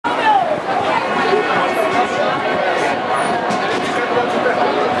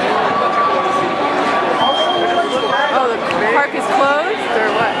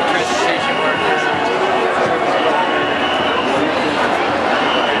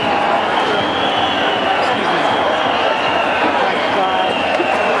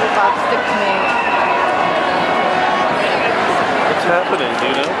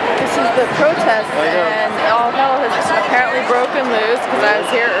because I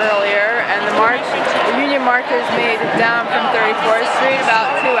was here earlier, and the Union marchers made it down from 34th Street about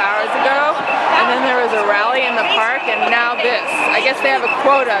 2 hours ago, and then there was a rally in the park, and now this. I guess they have a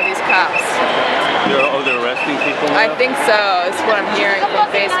quota, these cops. They're arresting people now? I think so. It's what I'm hearing from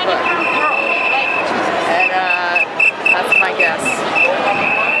Facebook. And that's my guess.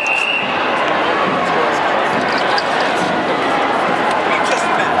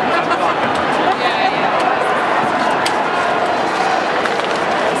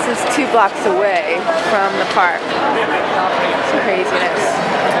 This is 2 blocks away from the park. It's craziness.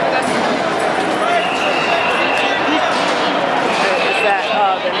 Is that,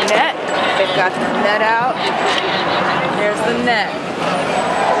 oh, the net? They've got the net out. There's the net.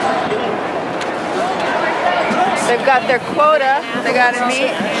 They've got their quota they gotta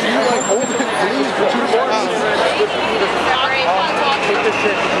meet.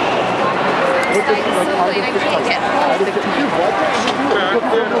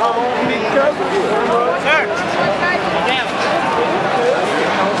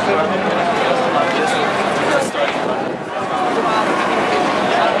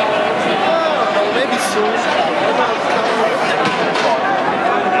 Maybe soon.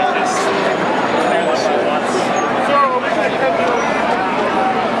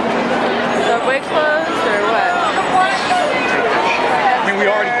 Subway closed or what? I mean, we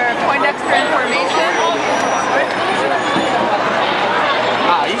already. Poindexter information.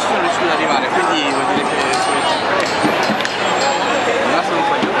 Io sono riuscito ad arrivare, quindi vuol dire che adesso non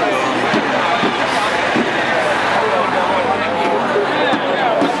so io.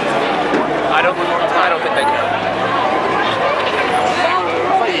 I don't think they can.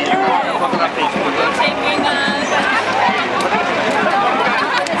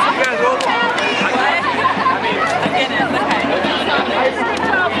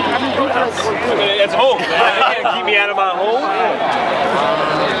 It's home. They can't keep me out of my home. You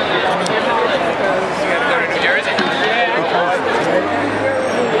gotta go to New Jersey.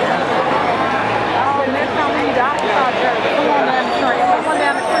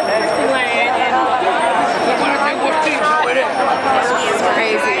 It's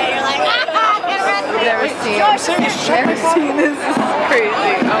crazy. I've never seen this. This is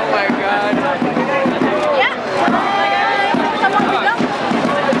crazy. Oh my god.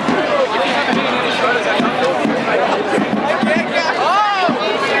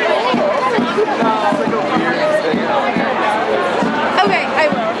 Okay, I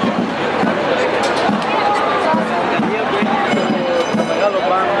will.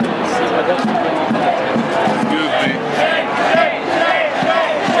 Excuse me.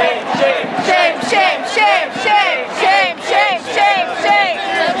 Shame, shame, shame, shame, shame, shame, shame, shame.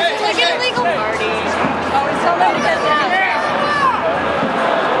 Like an illegal party. Oh, we still need to get down.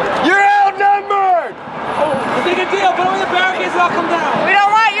 You're outnumbered! Oh, big a deal. Put on the barricades and I'll come down. We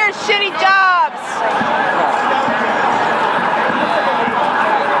don't want your shitty jobs.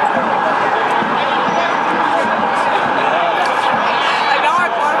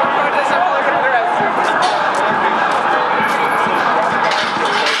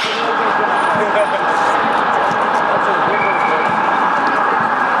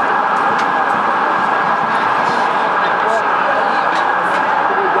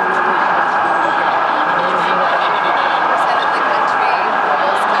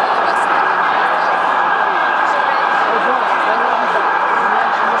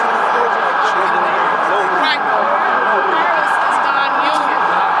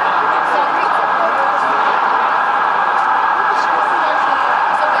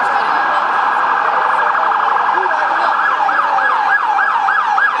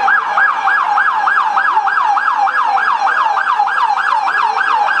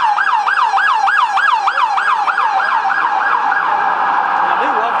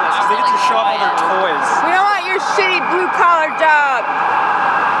 We don't want your shitty blue-collar job.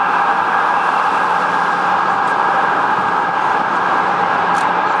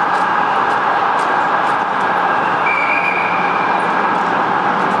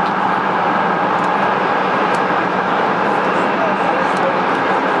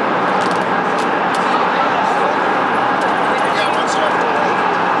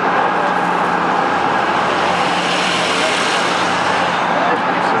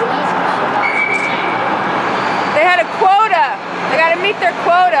 They gotta meet their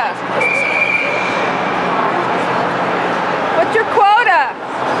quota.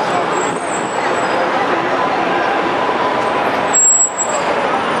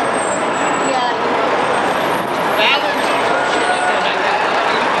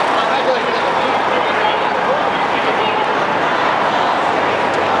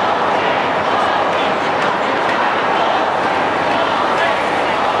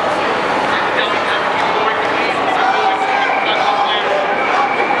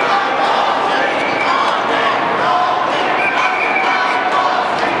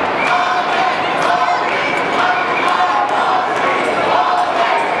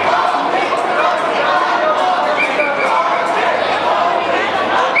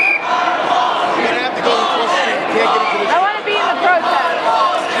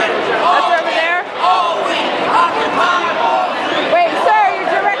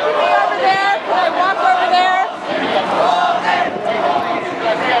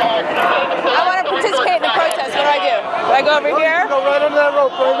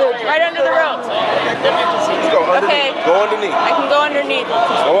 Right under the rope. Let's go underneath. Okay. Go underneath. I can go underneath.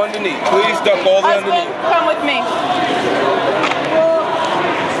 Go underneath. Please duck all the way Husband, underneath. come with me.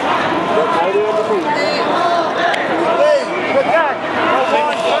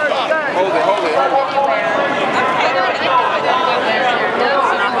 Hold it, hold it, hold it.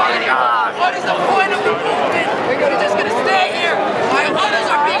 What is the point of the movement? We're just going to stay here. My hunters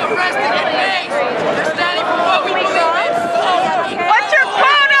are being arrested and based. They're standing for what we believe in. What's your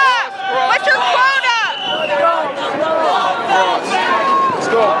quota? What's your quota? Let's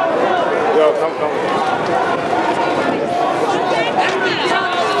go. Yo, come.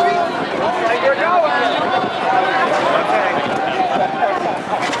 You're going.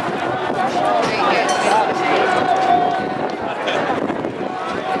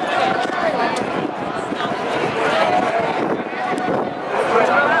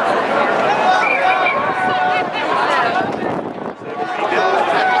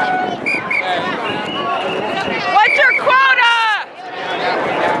 What's your quota?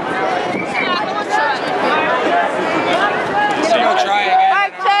 Try again.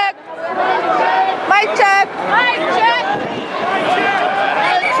 Mic check. Mic check. Mic check.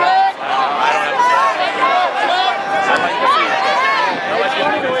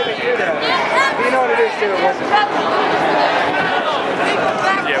 You know what it is, too.